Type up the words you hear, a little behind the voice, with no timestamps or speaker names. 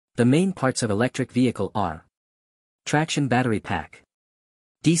The main parts of electric vehicle are traction battery pack,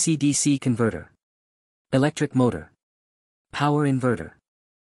 DC-DC converter, electric motor, power inverter,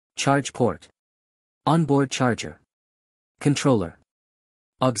 charge port, onboard charger, controller,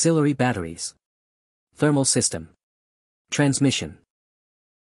 auxiliary batteries, thermal system, transmission.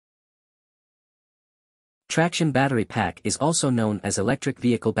 Traction battery pack is also known as electric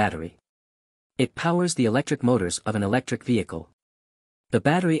vehicle battery. It powers the electric motors of an electric vehicle. The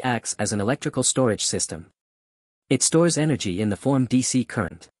battery acts as an electrical storage system. It stores energy in the form DC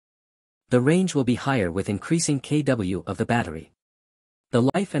current. The range will be higher with increasing kW of the battery. The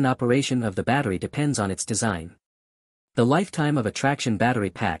life and operation of the battery depends on its design. The lifetime of a traction battery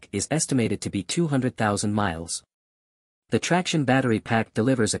pack is estimated to be 200,000 miles. The traction battery pack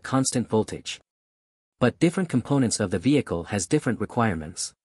delivers a constant voltage. But different components of the vehicle has different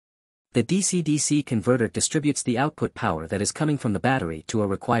requirements. The DC-DC converter distributes the output power that is coming from the battery to a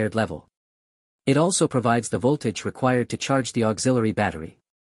required level. It also provides the voltage required to charge the auxiliary battery.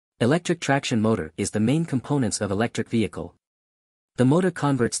 Electric traction motor is the main components of electric vehicle. The motor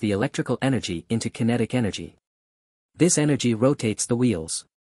converts the electrical energy into kinetic energy. This energy rotates the wheels.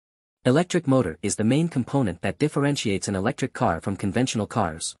 Electric motor is the main component that differentiates an electric car from conventional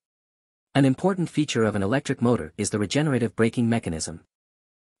cars. An important feature of an electric motor is the regenerative braking mechanism.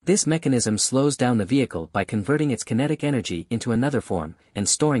 This mechanism slows down the vehicle by converting its kinetic energy into another form and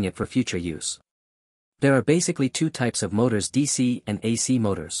storing it for future use. There are basically two types of motors: DC and AC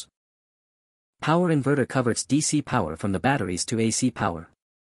motors. Power inverter converts DC power from the batteries to AC power.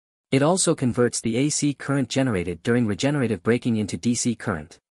 It also converts the AC current generated during regenerative braking into DC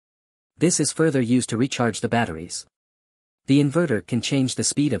current. This is further used to recharge the batteries. The inverter can change the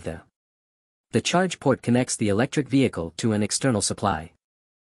speed of the charge port connects the electric vehicle to an external supply.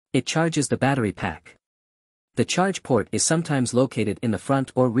 It charges the battery pack. The charge port is sometimes located in the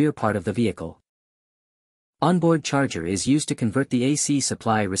front or rear part of the vehicle. Onboard charger is used to convert the AC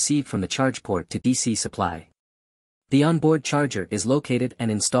supply received from the charge port to DC supply. The onboard charger is located and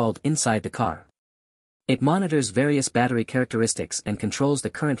installed inside the car. It monitors various battery characteristics and controls the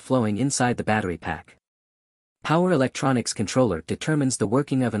current flowing inside the battery pack. Power electronics controller determines the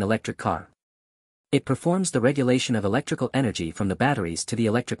working of an electric car. It performs the regulation of electrical energy from the batteries to the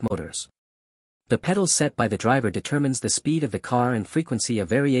electric motors. The pedals set by the driver determines the speed of the car and frequency of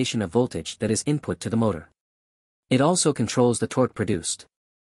variation of voltage that is input to the motor. It also controls the torque produced.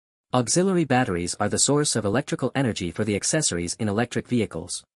 Auxiliary batteries are the source of electrical energy for the accessories in electric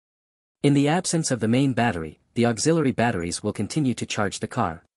vehicles. In the absence of the main battery, the auxiliary batteries will continue to charge the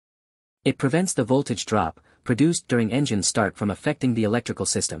car. It prevents the voltage drop produced during engine start from affecting the electrical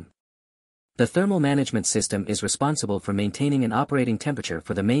system. The thermal management system is responsible for maintaining an operating temperature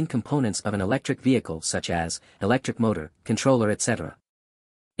for the main components of an electric vehicle such as electric motor, controller, etc.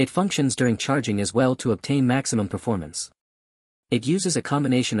 It functions during charging as well to obtain maximum performance. It uses a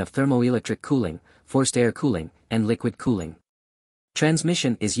combination of thermoelectric cooling, forced air cooling, and liquid cooling.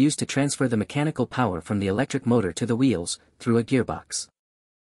 Transmission is used to transfer the mechanical power from the electric motor to the wheels, through a gearbox.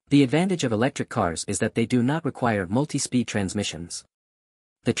 The advantage of electric cars is that they do not require multi-speed transmissions.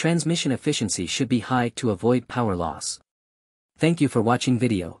 The transmission efficiency should be high to avoid power loss. Thank you for watching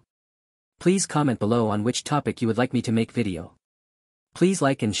video. Please comment below on which topic you would like me to make video. Please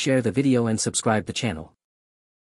like and share the video and subscribe the channel.